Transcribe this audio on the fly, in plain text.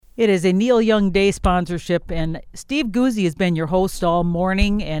It is a Neil Young Day sponsorship, and Steve Guzzi has been your host all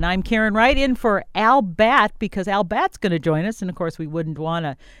morning, and I'm Karen Wright in for Al Batt because Al Batt's going to join us, and of course we wouldn't want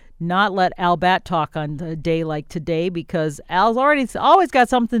to not let Al Batt talk on a day like today because Al's always got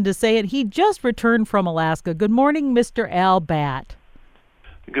something to say, and he just returned from Alaska. Good morning, Mr. Al Batt.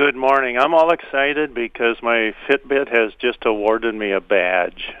 Good morning. I'm all excited because my Fitbit has just awarded me a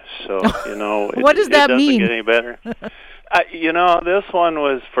badge. So, what does that mean? It doesn't get any better. This one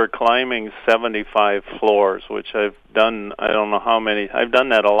was for climbing 75 floors, which I've done. I don't know how many. I've done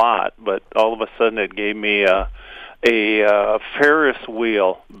that a lot, but all of a sudden it gave me a Ferris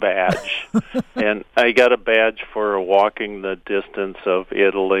wheel badge, and I got a badge for walking the distance of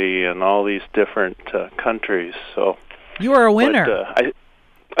Italy and all these different countries. So you are a winner. But,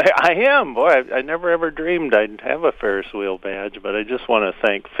 I am. Boy, I never ever dreamed I'd have a Ferris wheel badge, but I just want to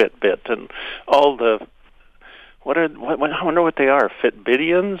thank Fitbit and all the. I wonder what they are.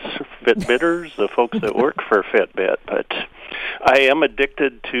 Fitbitians, Fitbitters, the folks that work for Fitbit. But I am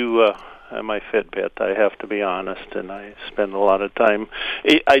addicted to my Fitbit. I have to be honest, and I spend a lot of time.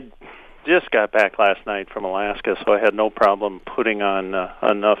 I just got back last night from Alaska, so I had no problem putting on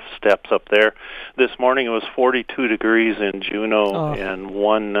enough steps up there. This morning it was 42 degrees in Juneau and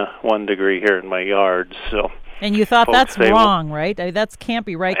one degree here in my yard. So. And you thought that's wrong, right? That can't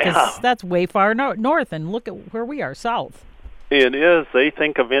be right because that's way far north, and look at where we are, south. It is. They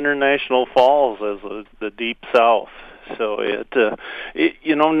think of International Falls as the deep south. So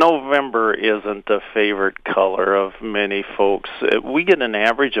November isn't a favorite color of many folks. We get an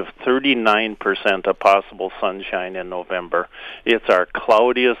average of 39% of possible sunshine in November. It's our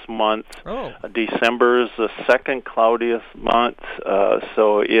cloudiest month. December is the second cloudiest month,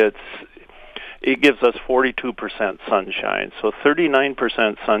 so it gives us 42% sunshine. So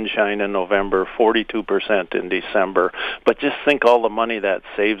 39% sunshine in November, 42% in December. But just think all the money that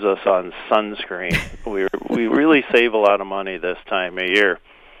saves us on sunscreen. We really save a lot of money this time of year.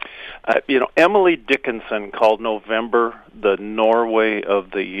 Emily Dickinson called November the Norway of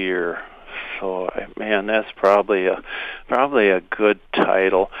the year. So, man, that's probably a good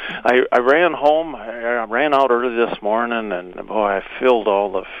title. I ran home. I ran out early this morning, and boy, I filled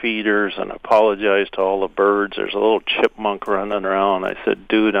all the feeders and apologized to all the birds. There's a little chipmunk running around. I said,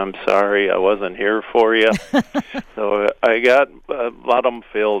 "Dude, I'm sorry, I wasn't here for you." So I got a lot of them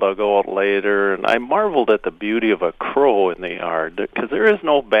filled. I'll go out later, and I marveled at the beauty of a crow in the yard because there is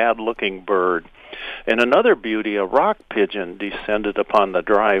no bad-looking bird. And another beauty, a rock pigeon descended upon the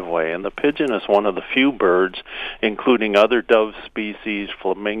driveway, and the pigeon is one of the few birds, including other dove species,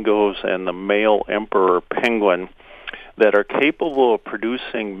 flamingos, and the male emperor penguin, that are capable of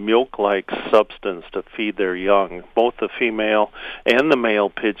producing milk-like substance to feed their young. Both the female and the male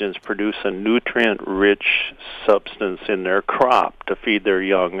pigeons produce a nutrient-rich substance in their crop to feed their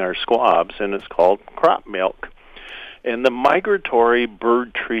young, or squabs, and it's called crop milk. And the Migratory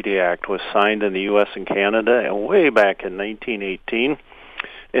Bird Treaty Act was signed in the U.S. and Canada way back in 1918,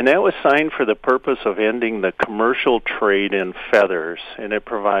 and that was signed for the purpose of ending the commercial trade in feathers, and it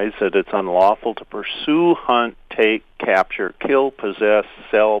provides that it's unlawful to pursue, hunt, take, capture, kill, possess,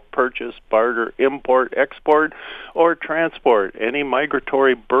 sell, purchase, barter, import, export, or transport any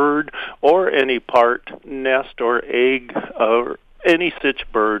migratory bird or any part, nest, or egg, or any such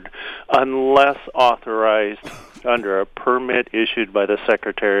bird unless authorized under a permit issued by the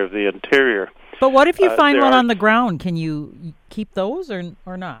Secretary of the Interior. But what if you find one on the ground? Can you keep those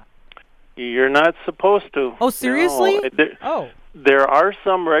or not? You're not supposed to. Oh, seriously? No. There are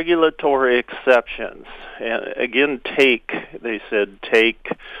some regulatory exceptions. And again, they said take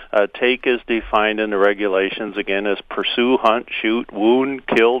is defined in the regulations, again, as pursue, hunt, shoot, wound,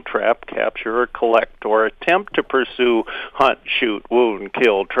 kill, trap, capture, or collect, or attempt to pursue, hunt, shoot, wound,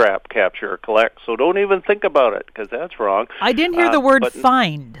 kill, trap, capture, or collect. So don't even think about it, because that's wrong. I didn't hear the word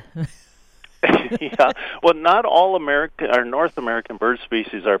find. Yeah, well, not all North American bird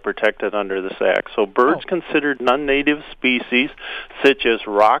species are protected under this act. So birds considered non-native species, such as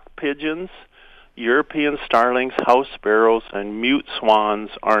rock pigeons, European starlings, house sparrows, and mute swans,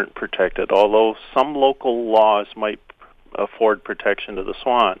 aren't protected, although some local laws might afford protection to the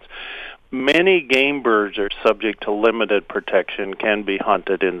swans. Many game birds are subject to limited protection, can be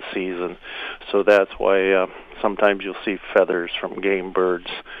hunted in season. So that's why sometimes you'll see feathers from game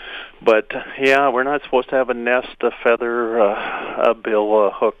birds. But, we're not supposed to have a nest, a feather, a bill,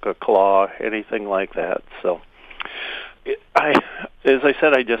 a hook, a claw, anything like that. So, as I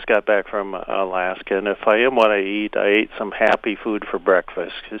said, I just got back from Alaska, and if I am what I eat, I ate some happy food for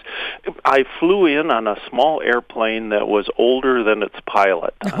breakfast. 'Cause I flew in on a small airplane that was older than its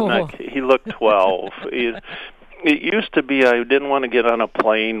pilot. He looked 12. It used to be I didn't want to get on a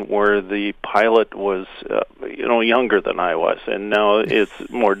plane where the pilot was, younger than I was, and now it's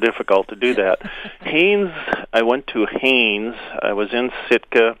more difficult to do that. Haines, I went to Haines. I was in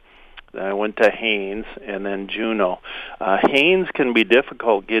Sitka. Then I went to Haines, and then Juneau. Haines can be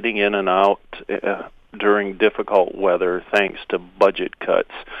difficult getting in and out during difficult weather thanks to budget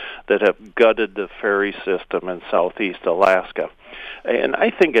cuts that have gutted the ferry system in southeast Alaska. And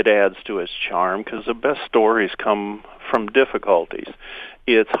I think it adds to its charm because the best stories come from difficulties.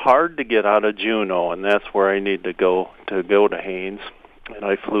 It's hard to get out of Juneau, and that's where I need to go to Haines. And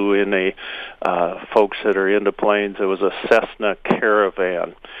I flew in folks that are into planes, it was a Cessna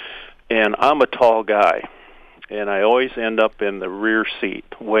Caravan. And I'm a tall guy, and I always end up in the rear seat,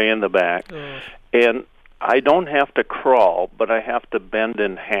 way in the back. And I don't have to crawl, but I have to bend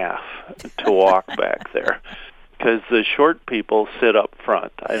in half to walk back there, because the short people sit up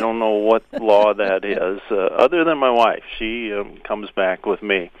front. I don't know what law that is, other than my wife. She comes back with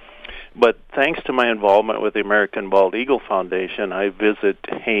me. But thanks to my involvement with the American Bald Eagle Foundation, I visit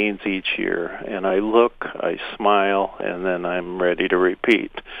Haines each year, and I look, I smile, and then I'm ready to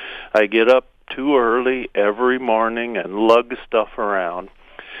repeat. I get up too early every morning and lug stuff around,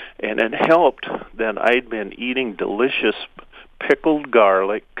 and it helped that I'd been eating delicious pickled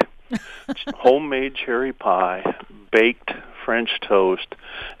garlic, homemade cherry pie, baked French toast,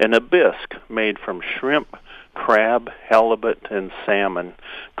 and a bisque made from shrimp, crab, halibut, and salmon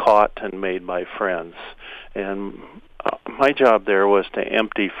caught and made by friends. And my job there was to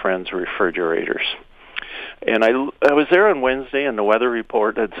empty friends' refrigerators. And I was there on Wednesday, and the weather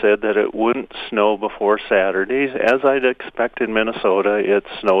report had said that it wouldn't snow before Saturday. As I'd expect in Minnesota, it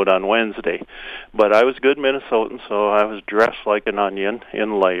snowed on Wednesday. But I was good Minnesotan, so I was dressed like an onion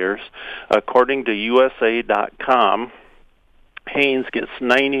in layers. According to USA.com, Haines gets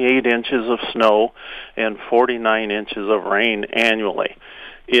 98 inches of snow and 49 inches of rain annually.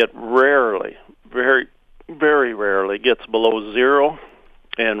 It rarely, very, very rarely gets below zero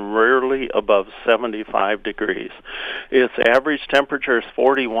and rarely above 75 degrees. Its average temperature is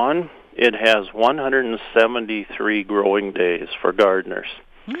 41. It has 173 growing days for gardeners.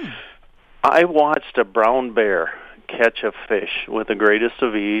 I watched a brown bear catch a fish with the greatest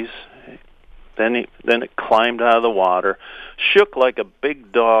of ease. Then it climbed out of the water, shook like a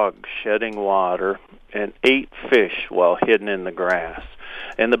big dog shedding water, and ate fish while hidden in the grass.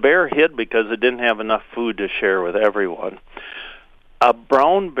 And the bear hid because it didn't have enough food to share with everyone. A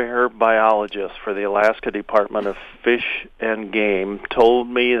brown bear biologist for the Alaska Department of Fish and Game told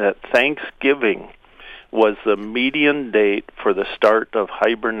me that Thanksgiving was the median date for the start of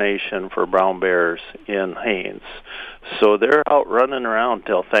hibernation for brown bears in Haines. So they're out running around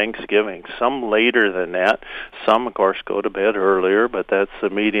till Thanksgiving. Some later than that. Some, of course, go to bed earlier, but that's the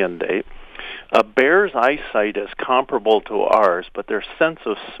median date. A bear's eyesight is comparable to ours, but their sense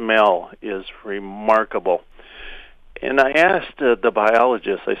of smell is remarkable. And I asked the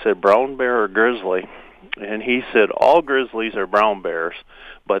biologist, I said, brown bear or grizzly? And he said, all grizzlies are brown bears,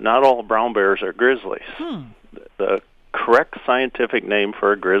 but not all brown bears are grizzlies. The correct scientific name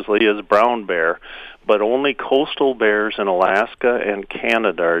for a grizzly is brown bear, but only coastal bears in Alaska and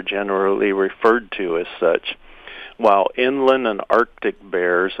Canada are generally referred to as such, while inland and Arctic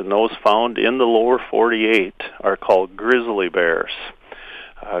bears and those found in the lower 48 are called grizzly bears.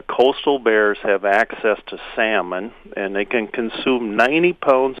 Coastal bears have access to salmon, and they can consume 90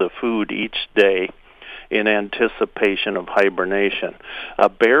 pounds of food each day in anticipation of hibernation. A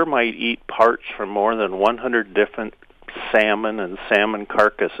bear might eat parts from more than 100 different salmon and salmon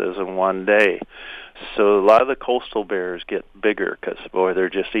carcasses in one day. So a lot of the coastal bears get bigger because, boy, they're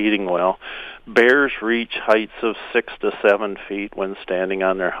just eating well. Bears reach heights of 6 to 7 feet when standing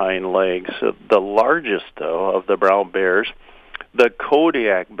on their hind legs. The largest, though, of the brown bears, the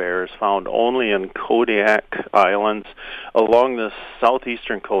Kodiak bear, is found only in Kodiak Islands along the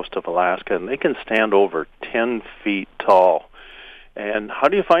southeastern coast of Alaska, and they can stand over 10 feet tall. And how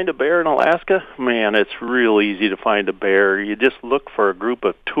do you find a bear in Alaska? Man, it's real easy to find a bear. You just look for a group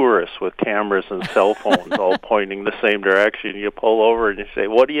of tourists with cameras and cell phones all pointing the same direction. You pull over and you say,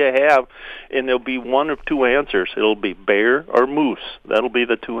 what do you have? And there'll be one of two answers. It'll be bear or moose. That'll be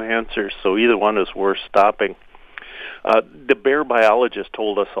the two answers, so either one is worth stopping. The bear biologist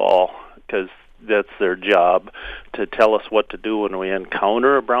told us all, because that's their job, to tell us what to do when we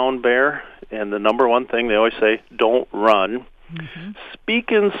encounter a brown bear. And the number one thing they always say, don't run.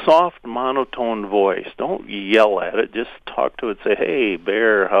 Speak in soft, monotone voice. Don't yell at it. Just talk to it. Say, hey,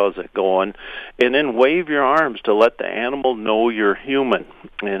 bear, how's it going? And then wave your arms to let the animal know you're human.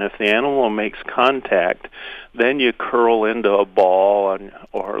 And if the animal makes contact, then you curl into a ball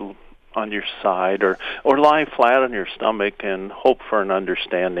or on your side, or lie flat on your stomach and hope for an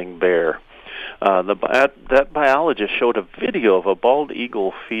understanding bear. That biologist showed a video of a bald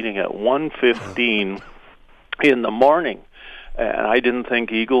eagle feeding at 1:15 in the morning. And I didn't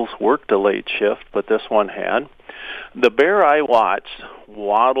think eagles worked a late shift, but this one had. The bear I watched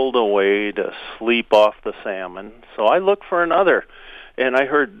waddled away to sleep off the salmon, so I looked for another. And I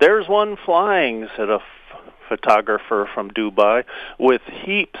heard, "There's one flying," said a photographer from Dubai, with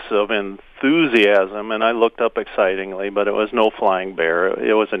heaps of enthusiasm. And I looked up excitingly, but it was no flying bear.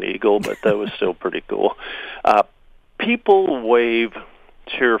 It was an eagle, but that was still pretty cool. People wave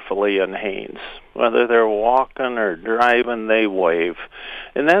cheerfully in Haines. Whether they're walking or driving, they wave.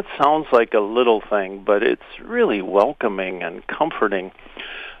 And that sounds like a little thing, but it's really welcoming and comforting.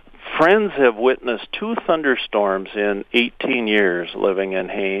 Friends have witnessed 2 thunderstorms in 18 years living in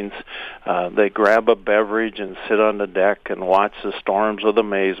Haines. They grab a beverage and sit on the deck and watch the storms with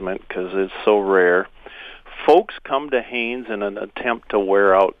amazement because it's so rare. Folks come to Haines in an attempt to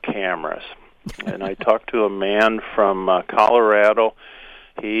wear out cameras. And I talked to a man from Colorado.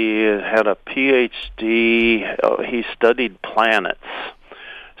 He had a PhD. He studied planets.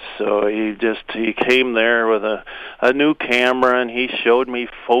 So he came there with a new camera, and he showed me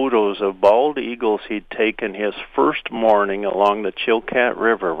photos of bald eagles he'd taken his first morning along the Chilkat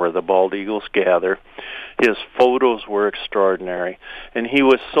River where the bald eagles gather. His photos were extraordinary, and he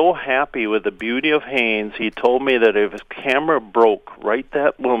was so happy with the beauty of Haines, he told me that if his camera broke right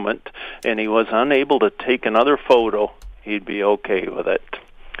that moment and he was unable to take another photo, he'd be okay with it.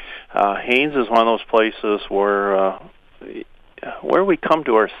 Haines is one of those places where we come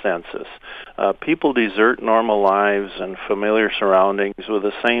to our senses. People desert normal lives and familiar surroundings with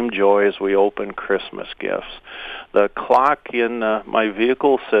the same joy as we open Christmas gifts. The clock in my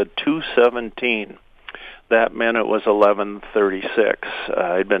vehicle said 2:17. That meant it was 11:36.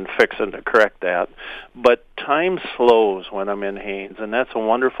 I'd been fixing to correct that. But time slows when I'm in Haines, and that's a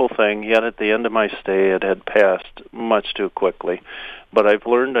wonderful thing. Yet at the end of my stay, it had passed much too quickly. But I've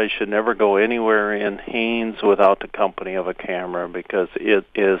learned I should never go anywhere in Haines without the company of a camera because it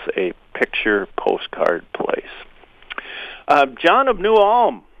is a picture postcard place. John of New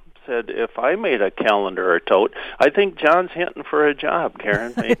Ulm said, if I made a calendar or tote, I think John's hinting for a job,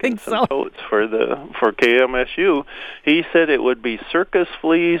 Karen, making some totes for KMSU. He said it would be circus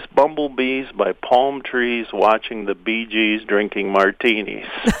fleas, bumblebees by palm trees watching the Bee Gees drinking martinis.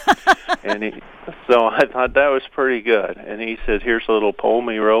 So I thought that was pretty good. And he said, here's a little poem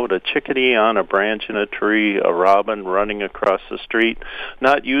he wrote: a chickadee on a branch in a tree, a robin running across the street,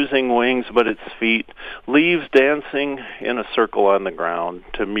 not using wings but its feet, leaves dancing in a circle on the ground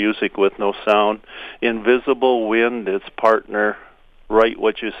to music with no sound, invisible wind, its partner, write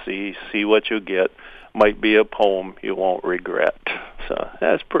what you see what you get, might be a poem you won't regret. So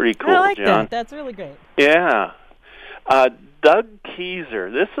that's pretty cool, I like John. that. That's really great. Yeah. Doug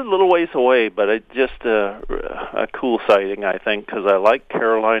Keyser. This is a little ways away, but it's just a cool sighting, I think, because I like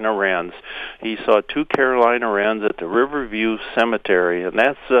Carolina wrens. He saw 2 Carolina wrens at the Riverview Cemetery, and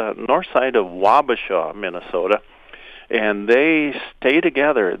that's north side of Wabasha, Minnesota. And they stay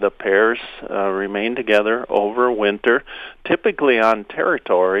together. The pairs remain together over winter, typically on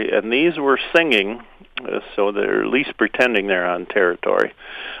territory, and these were singing, so they're at least pretending they're on territory.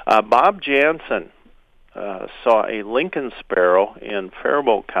 Bob Jansen saw a Lincoln sparrow in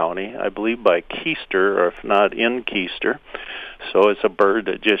Faribault County, I believe by Keister, or if not in Keister. So it's a bird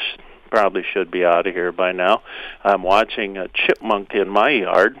that just probably should be out of here by now. I'm watching a chipmunk in my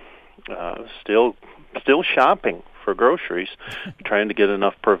yard, still shopping for groceries, trying to get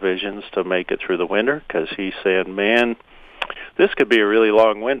enough provisions to make it through the winter, because he's saying, man, this could be a really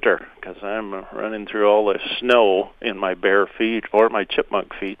long winter, because I'm running through all this snow in my bare feet or my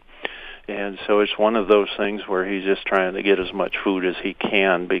chipmunk feet. And so it's one of those things where he's just trying to get as much food as he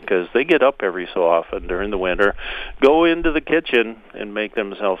can, because they get up every so often during the winter, go into the kitchen and make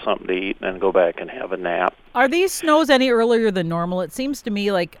themselves something to eat, and then go back and have a nap. Are these snows any earlier than normal? It seems to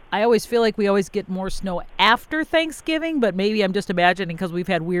me like I always feel like we always get more snow after Thanksgiving, but maybe I'm just imagining because we've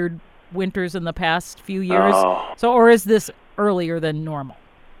had weird winters in the past few years. So, or is this earlier than normal?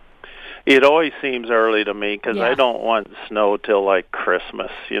 It always seems early to me, because I don't want snow till like Christmas.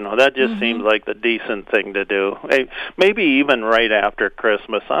 That just seems like the decent thing to do. Maybe even right after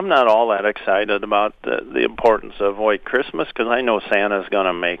Christmas. I'm not all that excited about the importance of white Christmas, because I know Santa's going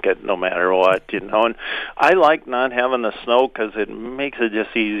to make it no matter what. And I like not having the snow because it makes it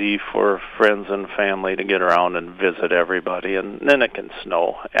just easy for friends and family to get around and visit everybody, and then it can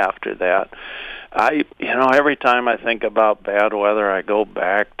snow after that. Every time I think about bad weather, I go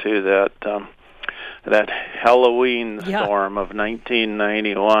back to that that Halloween storm of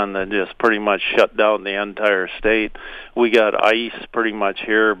 1991 that just pretty much shut down the entire state. We got ice pretty much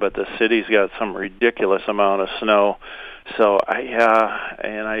here, but the city's got some ridiculous amount of snow. So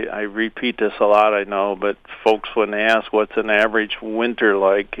I repeat this a lot, I know, but folks, when they ask what's an average winter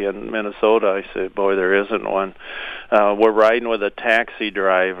like in Minnesota, I say, boy, there isn't one. We're riding with a taxi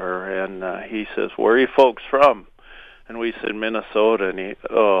driver, and he says, where are you folks from? And we said, Minnesota, and he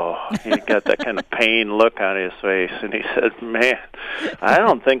got that kind of pain look on his face, and he said, man, I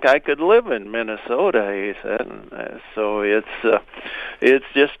don't think I could live in Minnesota, he said. And, so it's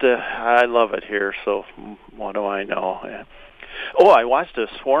just, I love it here, so what do I know? Oh, I watched a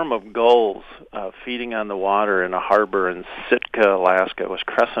swarm of gulls feeding on the water in a harbor in Sitka, Alaska. It was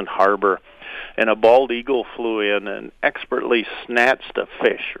Crescent Harbor. And a bald eagle flew in and expertly snatched a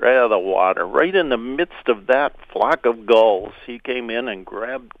fish right out of the water, right in the midst of that flock of gulls. He came in and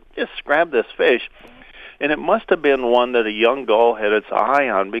grabbed this fish, and it must have been one that a young gull had its eye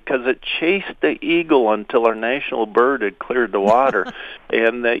on, because it chased the eagle until our national bird had cleared the water.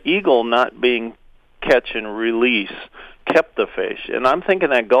 And the eagle, not being catch and release, kept the fish. And I'm thinking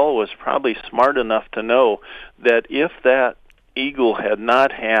that gull was probably smart enough to know that if that eagle had not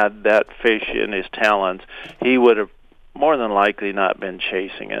had that fish in his talons, he would have more than likely not been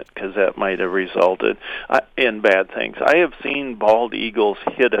chasing it, because that might have resulted in bad things. I have seen bald eagles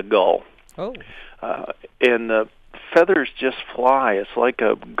hit a gull, and the feathers just fly. It's like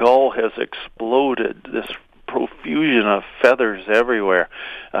a gull has exploded, this profusion of feathers everywhere.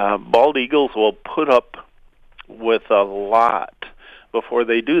 Bald eagles will put up with a lot before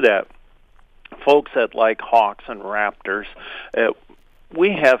they do that. Folks that like hawks and raptors,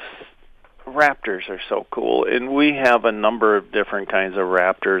 raptors are so cool, and we have a number of different kinds of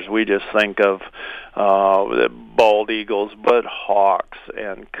raptors. We just think of the bald eagles, but hawks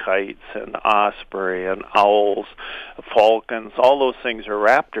and kites and osprey and owls, falcons, all those things are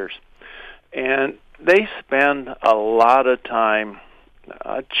raptors. And they spend a lot of time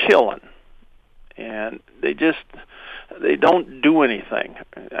chilling, and they don't do anything.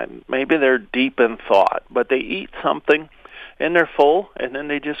 Maybe they're deep in thought, but they eat something and they're full, and then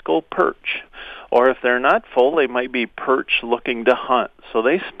they just go perch. Or if they're not full, they might be perch looking to hunt. So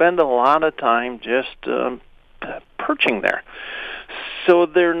they spend a lot of time just perching there. So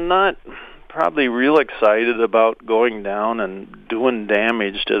they're not probably real excited about going down and doing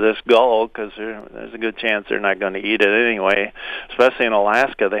damage to this gull, because there's a good chance they're not going to eat it anyway. Especially in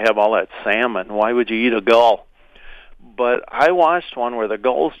Alaska, they have all that salmon. Why would you eat a gull? But I watched one where the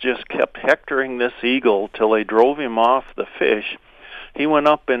gulls just kept hectoring this eagle till they drove him off the fish. He went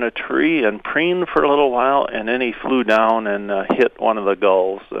up in a tree and preened for a little while, and then he flew down and hit one of the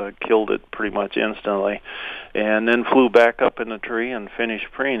gulls, killed it pretty much instantly, and then flew back up in the tree and finished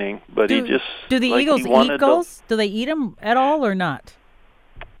preening. But do the eagles eat gulls? Do they eat them at all or not?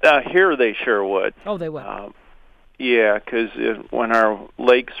 Here they sure would. Oh, they would. Yeah, because when our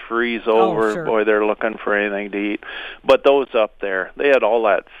lakes freeze over, sure. Boy, they're looking for anything to eat. But those up there, they had all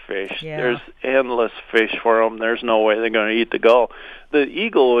that fish. Yeah. There's endless fish for them. There's no way they're going to eat the gull. The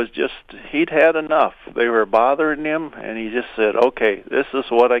eagle was he'd had enough. They were bothering him, and he just said, okay, this is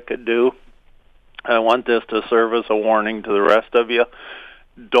what I could do. I want this to serve as a warning to the rest of you.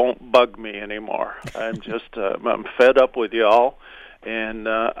 Don't bug me anymore. I'm fed up with y'all. And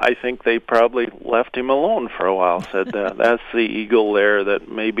I think they probably left him alone for a while, said that's the eagle there, that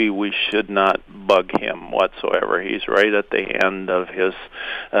maybe we should not bug him whatsoever. He's right at the end of his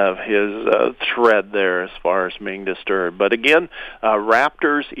thread there as far as being disturbed. But again,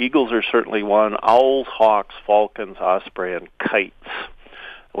 raptors, eagles are certainly one, owls, hawks, falcons, osprey, and kites.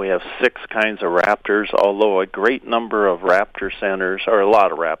 We have 6 kinds of raptors, although a great number of raptor centers, or a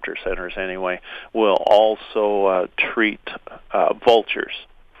lot of raptor centers anyway, will also treat vultures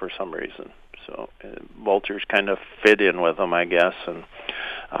for some reason. So vultures kind of fit in with them, I guess. And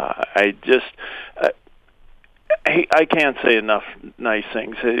I can't say enough nice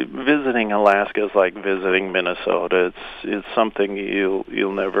things. Visiting Alaska is like visiting Minnesota. It's something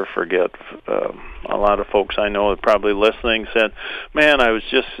you'll never forget. A lot of folks I know are probably listening said, "Man, I was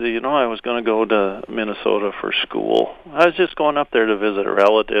just I was going to go to Minnesota for school. I was just going up there to visit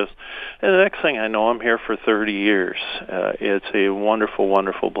relatives, and the next thing I know, I'm here for 30 years. It's a wonderful,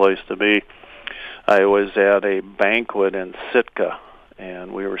 wonderful place to be." I was at a banquet in Sitka,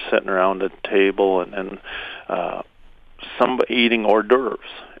 and we were sitting around a table and somebody eating hors d'oeuvres.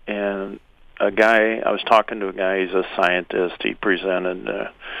 And I was talking to a guy, he's a scientist. He presented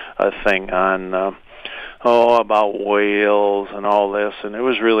a thing on, about whales and all this, and it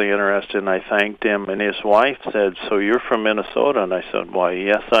was really interesting. I thanked him, and his wife said, "So you're from Minnesota?" And I said, "Why,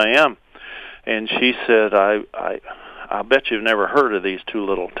 yes, I am." And she said, I bet you've never heard of these two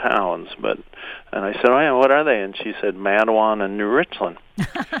little towns, and I said, oh yeah, what are they? And she said, Mattawan and New Richland.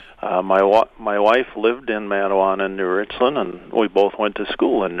 My wife lived in Mattawan and New Richland, and we both went to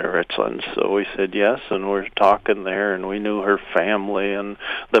school in New Richland. So we said yes, and we're talking there, and we knew her family and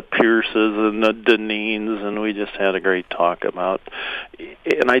the Pierces and the Denines, and we just had a great talk about.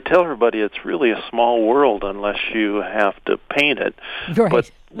 And I tell everybody it's really a small world unless you have to paint it. Right. But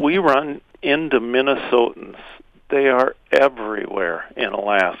we run into Minnesotans. They are everywhere in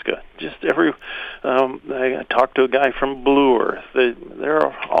Alaska. Just I talked to a guy from Blue Earth. They're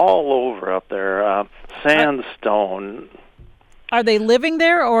all over up there. Sandstone. Are they living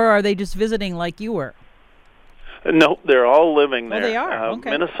there, or are they just visiting like you were? No, they're all living there. Oh, they are? Okay.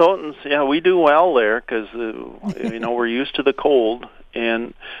 Minnesotans, yeah, we do well there because, we're used to the cold.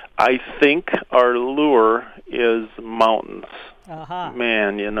 And I think our lure is mountains. Uh-huh.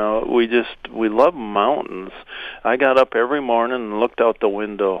 Man, we love mountains. I got up every morning and looked out the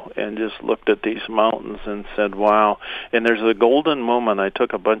window and just looked at these mountains and said, wow. And there's a golden moment. I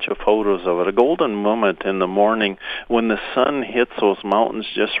took a bunch of photos of it. A golden moment in the morning when the sun hits those mountains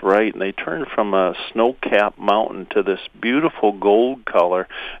just right, and they turn from a snow-capped mountain to this beautiful gold color,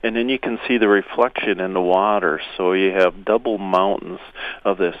 and then you can see the reflection in the water. So you have double mountains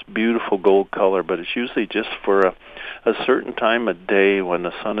of this beautiful gold color, but it's usually just for a certain time of day when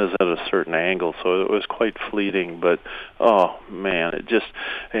the sun is at a certain angle, so it was quite fleeting. But oh man, it just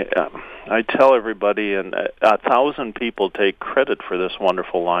I tell everybody, and 1,000 people take credit for this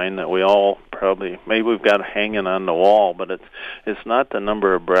wonderful line that we all maybe we've got hanging on the wall, but it's not the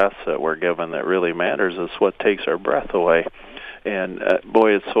number of breaths that we're given that really matters. It's what takes our breath away. And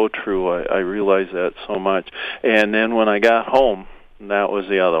boy, it's so true. I realize that so much. And then when I got home, that was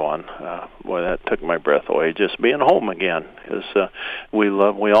the other one. Boy, that took my breath away, just being home again. Because we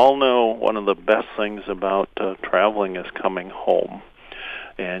all know one of the best things about traveling is coming home.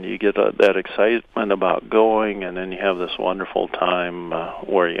 And you get that excitement about going, and then you have this wonderful time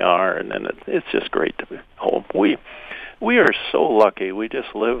where you are, and then it's just great to be home. We are so lucky. We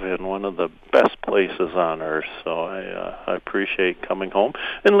just live in one of the best places on earth. So I appreciate coming home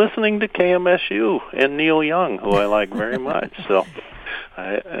and listening to KMSU and Neil Young, who I like very much. So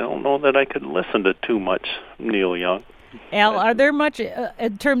I don't know that I could listen to too much Neil Young. Al, are there much,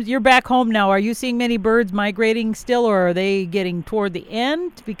 in terms, you're back home now, are you seeing many birds migrating still, or are they getting toward the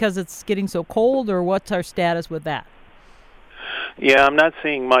end because it's getting so cold, or what's our status with that? Yeah, I'm not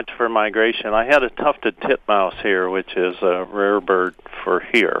seeing much for migration. I had a tufted titmouse here, which is a rare bird for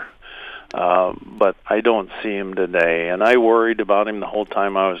here. But I don't see him today, and I worried about him the whole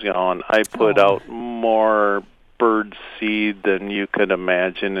time I was gone. I put out more bird seed than you could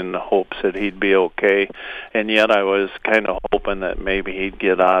imagine in the hopes that he'd be okay, and yet I was kind of hoping that maybe he'd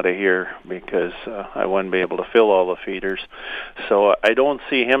get out of here because I wouldn't be able to fill all the feeders. So I don't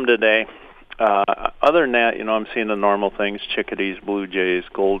see him today. Other than that, I'm seeing the normal things: chickadees, blue jays,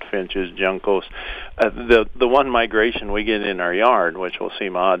 goldfinches, juncos. The one migration we get in our yard, which will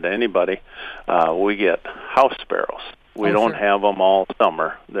seem odd to anybody, we get house sparrows. We don't have them all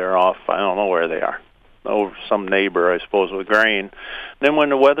summer. They're off. I don't know where they are. Over some neighbor, I suppose, with grain. Then when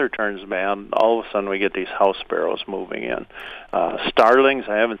the weather turns bad, all of a sudden we get these house sparrows moving in. Starlings,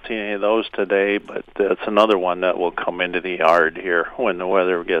 I haven't seen any of those today, but that's another one that will come into the yard here when the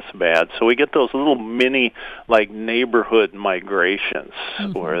weather gets bad. So we get those little mini, neighborhood migrations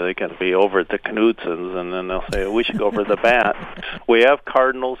where they can be over at the Knutsons, and then they'll say, we should go over the Batt. We have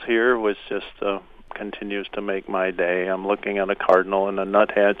cardinals here, which just continues to make my day. I'm looking at a cardinal and a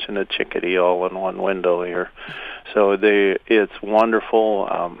nuthatch and a chickadee all in one window here. So it's wonderful.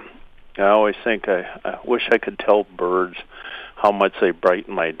 I always think I wish I could tell birds how much they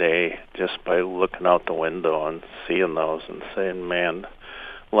brighten my day just by looking out the window and seeing those and saying, man,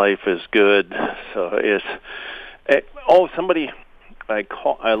 life is good. So a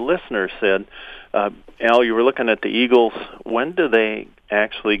listener said, Al, you were looking at the eagles. When do they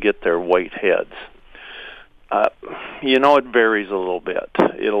actually get their white heads? It varies a little bit.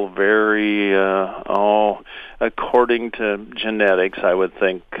 It'll vary, according to genetics, I would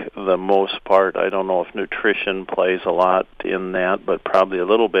think the most part. I don't know if nutrition plays a lot in that, but probably a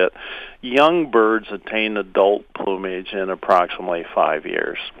little bit. Young birds attain adult plumage in approximately 5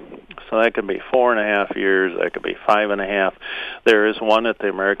 years. So that could be 4.5 years, that could be 5.5. There is one at the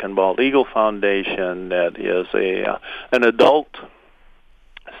American Bald Eagle Foundation that is an adult,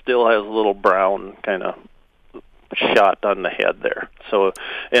 still has a little brown kind of shot on the head there. So,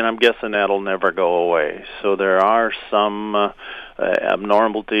 and I'm guessing that'll never go away. So there are some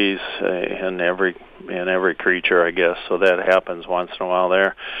abnormalities in every creature, I guess. So that happens once in a while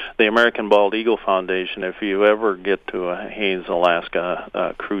there. The American Bald Eagle Foundation, if you ever get to a Haines,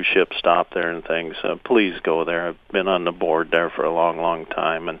 Alaska cruise ship stop there and things, please go there. I've been on the board there for a long, long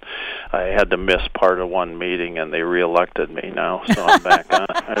time, and I had to miss part of one meeting, and they reelected me now, so I'm back on.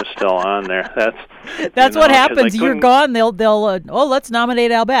 I'm still on there. That's what happens. You're gone. They'll let's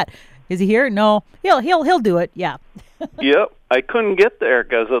nominate Al Batt. Is he here? No. He'll do it. Yeah. Yep. I couldn't get there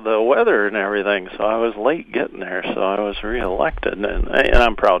because of the weather and everything, so I was late getting there, so I was reelected, and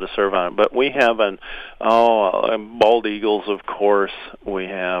I'm proud to serve on it. But we have bald eagles, of course. We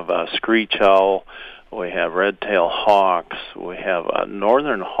have screech owl. We have red-tailed hawks. We have a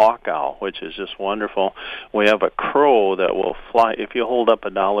northern hawk owl, which is just wonderful. We have a crow that will fly. If you hold up a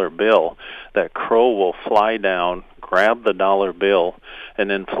dollar bill, that crow will fly down, grab the dollar bill, and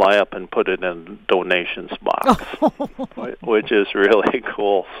then fly up and put it in a donations box, which is really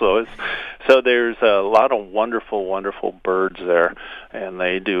cool. So there's a lot of wonderful, wonderful birds there, and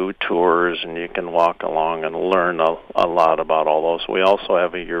they do tours, and you can walk along and learn a lot about all those. We also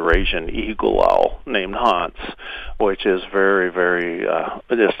have a Eurasian eagle owl named Hans, which is very, very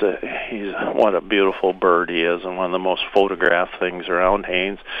what a beautiful bird he is, and one of the most photographed things around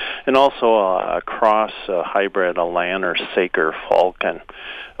Haines, and also a cross hybrid, a Lanner Saker falcon,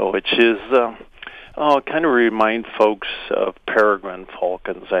 which is kind of remind folks of peregrine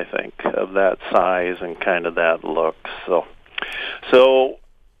falcons, I think, of that size and kind of that look. So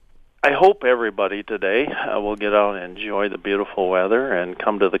I hope everybody today will get out and enjoy the beautiful weather and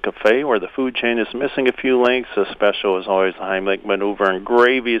come to the cafe where the food chain is missing a few links. The special is always the Heimlich maneuver, and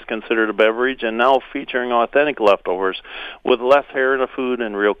gravy is considered a beverage, and now featuring authentic leftovers with less hair in the food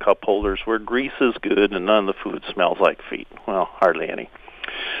and real cup holders where grease is good and none of the food smells like feet. Well, hardly any.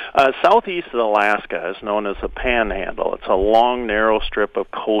 Southeast of Alaska is known as the Panhandle. It's a long, narrow strip of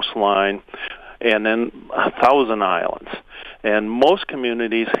coastline and then 1,000 islands. And most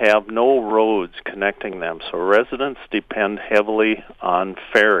communities have no roads connecting them, so residents depend heavily on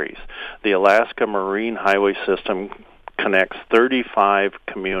ferries. The Alaska Marine Highway System connects 35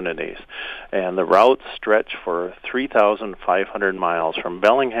 communities, and the routes stretch for 3,500 miles from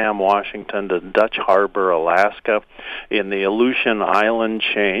Bellingham, Washington to Dutch Harbor, Alaska, in the Aleutian Island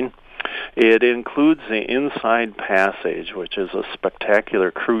chain. It includes the Inside Passage, which is a spectacular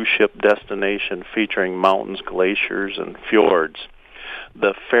cruise ship destination featuring mountains, glaciers, and fjords.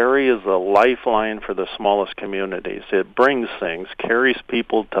 The ferry is a lifeline for the smallest communities. It brings things, carries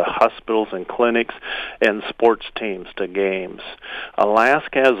people to hospitals and clinics, and sports teams to games.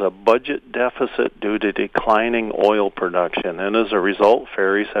 Alaska has a budget deficit due to declining oil production, and as a result,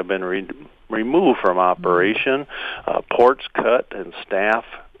 ferries have been removed from operation, ports cut, and staff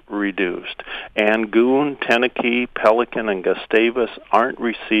reduced. Angoon, Tenakee, Pelican, and Gustavus aren't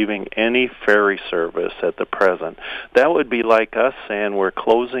receiving any ferry service at the present. That would be like us saying we're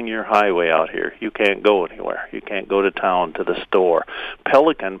closing your highway out here. You can't go anywhere. You can't go to town, to the store.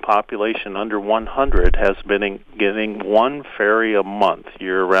 Pelican, population under 100, has been getting one ferry a month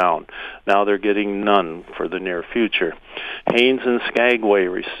year-round. Now they're getting none for the near future. Haines and Skagway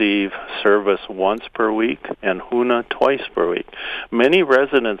receive service once per week, and Hoona twice per week. Many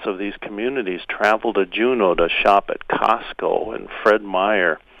residents of these communities travel to Juneau to shop at Costco and Fred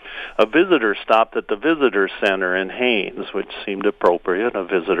Meyer. A visitor stopped at the visitor center in Haines, which seemed appropriate, a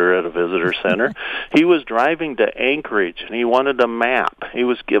visitor at a visitor center. He was driving to Anchorage, and he wanted a map. He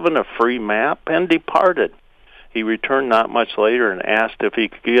was given a free map and departed. He returned not much later and asked if he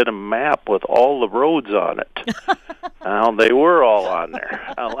could get a map with all the roads on it. Well, they were all on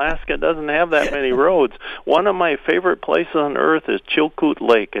there. Alaska doesn't have that many roads. One of my favorite places on earth is Chilkoot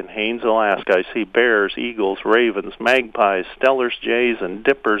Lake in Haines, Alaska. I see bears, eagles, ravens, magpies, Steller's jays, and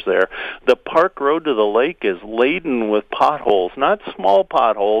dippers there. The park road to the lake is laden with potholes, not small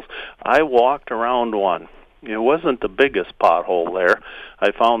potholes. I walked around one. It wasn't the biggest pothole there.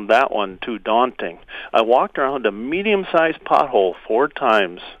 I found that one too daunting. I walked around a medium-sized pothole 4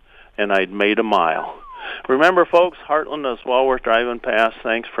 times, and I'd made a mile. Remember, folks, Heartland is well worth driving past.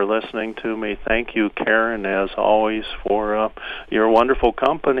 Thanks for listening to me. Thank you, Karen, as always, for your wonderful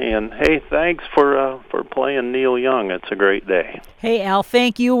company. And, hey, thanks for playing Neil Young. It's a great day. Hey, Al,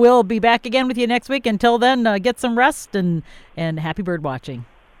 thank you. We'll be back again with you next week. Until then, get some rest and happy bird watching.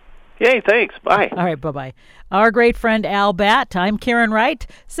 Yay, thanks. Bye. All right, bye-bye. Our great friend Al Batt. I'm Karen Wright,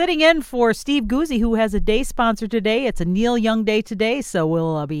 sitting in for Steve Guzzi, who has a day sponsor today. It's a Neil Young Day today, so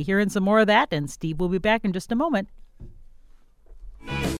we'll be hearing some more of that, and Steve will be back in just a moment.